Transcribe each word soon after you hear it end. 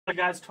Hi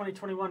guys,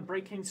 2021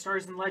 Breaking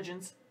Stars and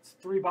Legends. It's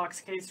a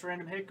 3-box case,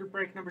 random hit, group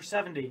break number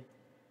 70.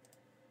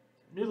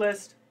 New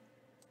list.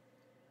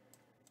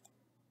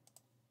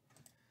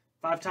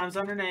 5 times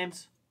under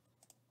names.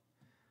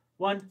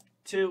 1,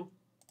 2,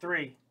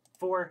 3,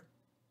 4,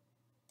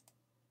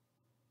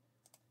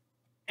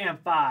 and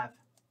 5.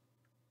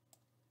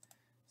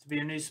 This will be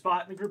a new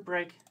spot in the group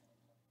break.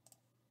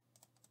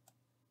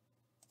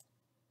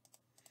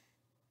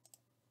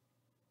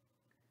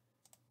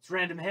 It's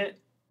random hit.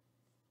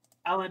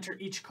 I'll enter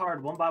each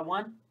card one by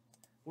one.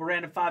 We'll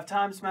random 5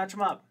 times, match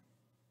them up.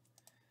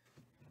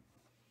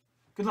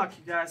 Good luck,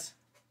 you guys.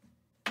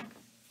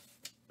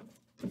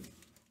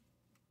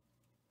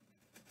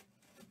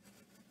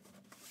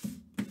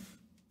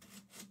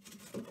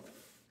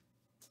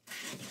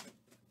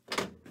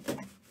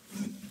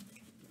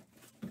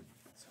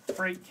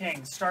 Freight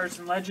King, Stars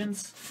and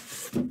Legends.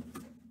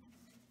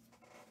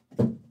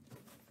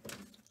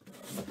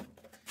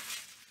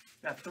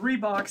 Got 3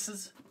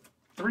 boxes,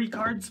 3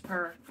 cards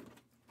per.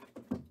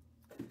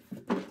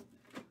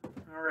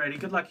 Alrighty,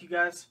 good luck, you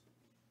guys.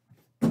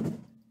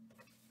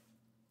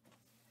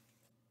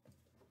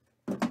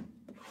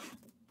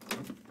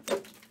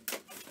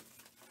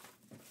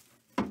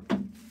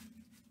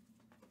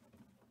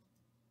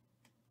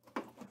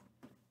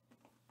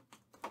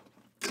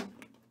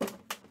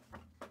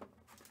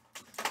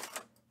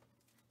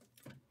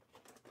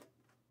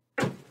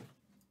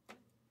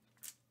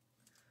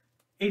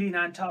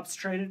 '89 Topps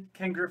traded,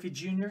 Ken Griffey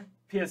Jr.,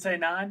 PSA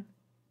 9.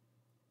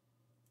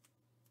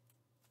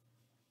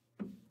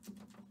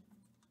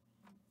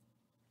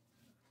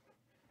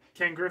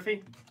 Ken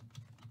Griffey.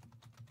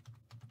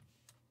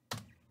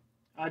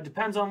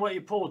 Depends on what you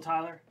pull,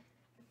 Tyler.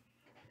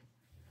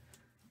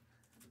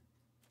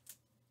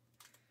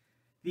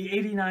 The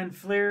 '89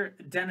 Fleer,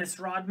 Dennis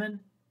Rodman,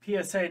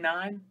 PSA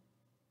 9.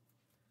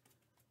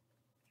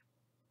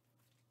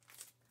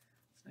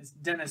 Nice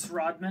Dennis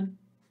Rodman.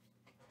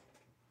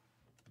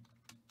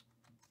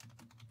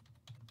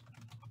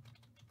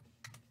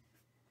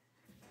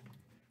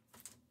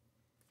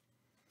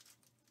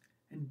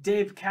 And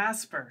Dave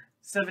Casper,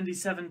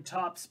 77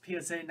 Topps,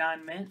 PSA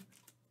 9 mint.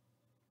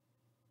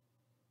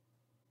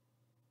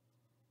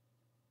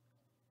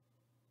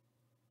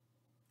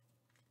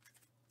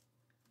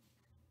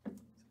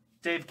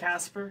 Dave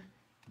Casper.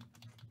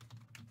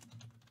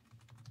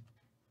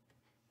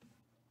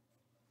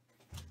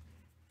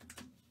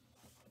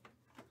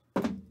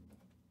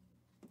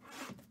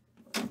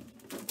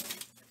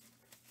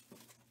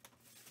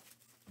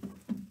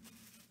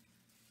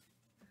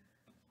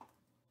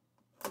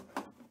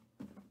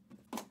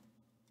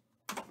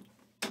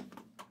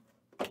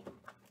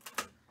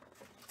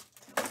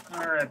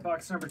 All right,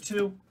 box number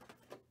 2.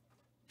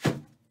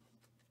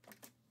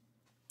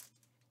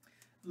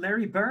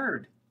 Larry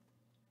Bird,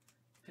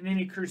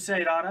 Panini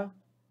Crusade auto.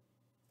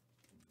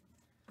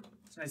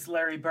 It's a nice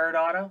Larry Bird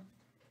auto.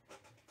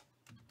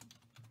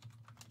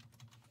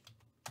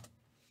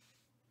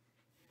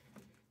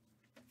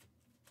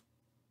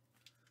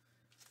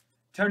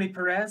 Tony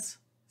Perez,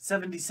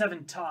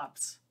 77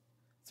 Topps.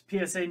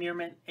 It's PSA near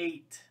mint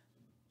 8.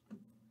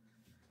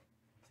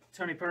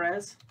 Tony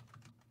Perez.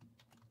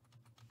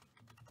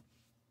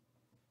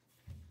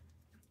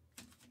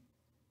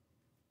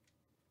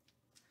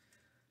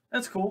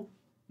 That's cool.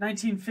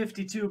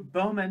 1952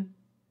 Bowman,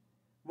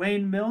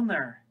 Wayne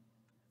Milner.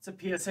 It's a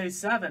PSA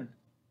 7.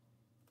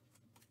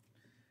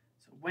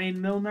 So Wayne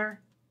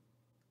Milner,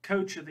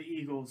 coach of the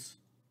Eagles.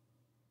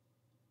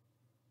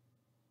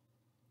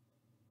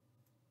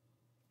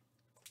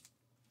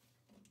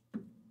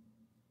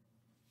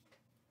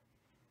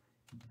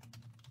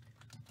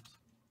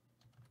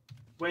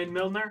 Wayne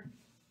Milner.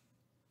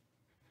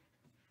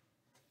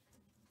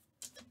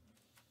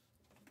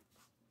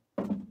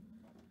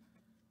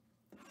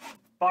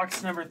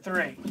 Box number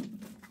 3.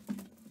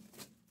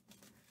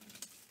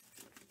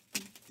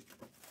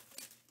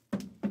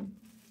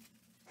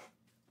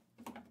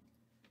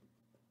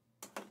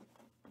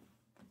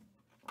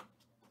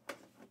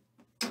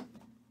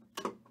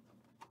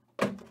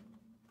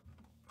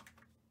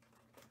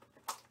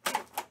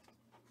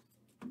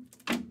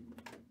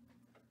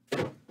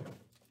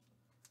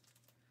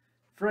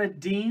 Fred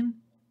Dean,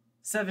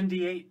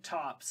 78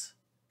 Topps,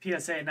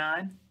 PSA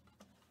 9.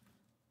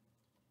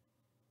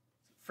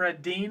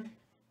 Fred Dean.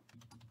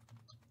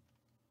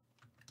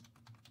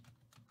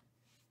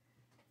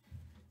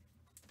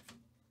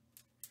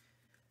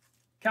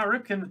 Cal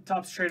Ripken, the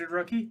Topps traded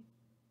rookie.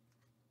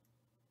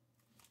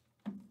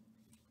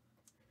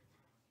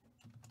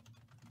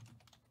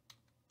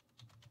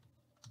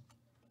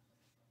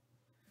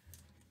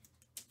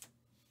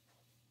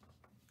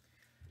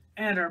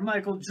 And our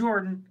Michael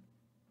Jordan,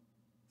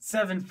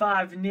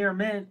 7.5 near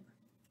mint.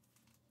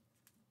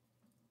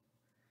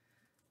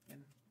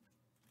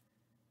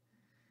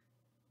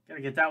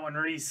 Gotta get that one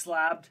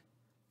re-slabbed.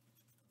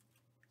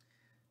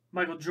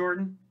 Michael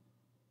Jordan.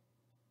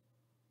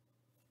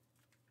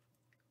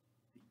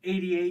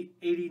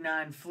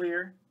 88-89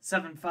 Fleer,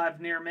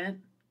 7.5 near mint.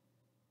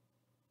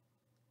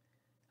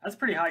 That's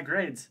pretty high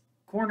grades.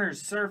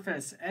 Corners,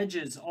 surface,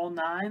 edges, all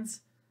 9s.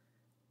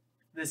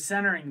 The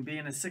centering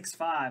being a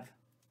 6-5.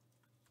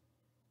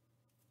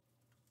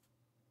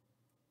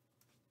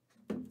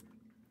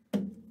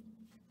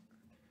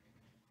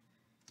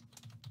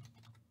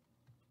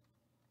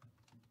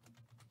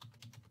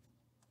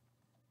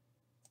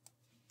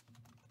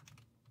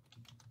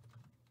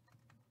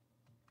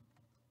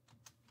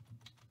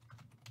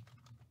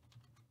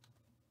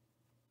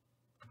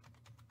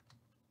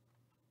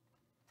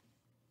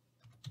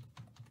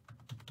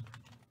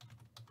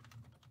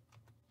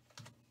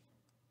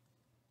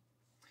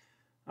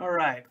 All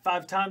right,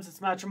 5 times.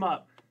 Let's match them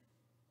up.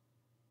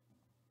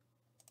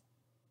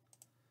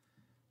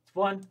 It's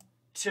 1,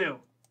 2,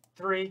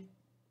 3,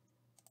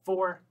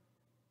 4,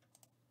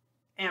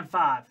 and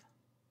 5.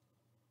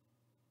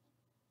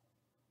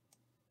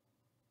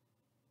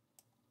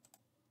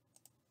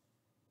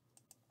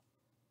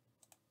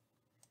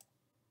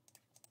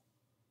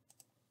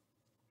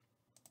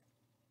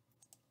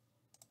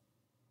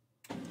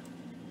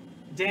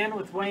 Dan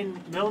with Wayne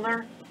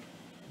Milner.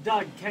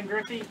 Doug, Ken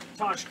Griffey,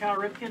 Tosh Kyle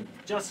Ripken,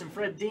 Justin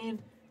Fred Dean,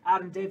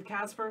 Adam Dave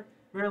Casper,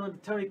 Marilyn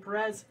Tony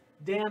Perez,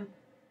 Dan,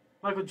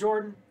 Michael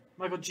Jordan,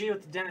 Michael G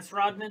with Dennis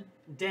Rodman,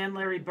 Dan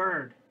Larry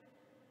Bird.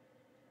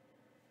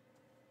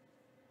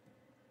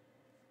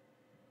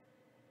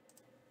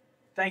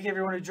 Thank you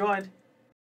everyone who joined.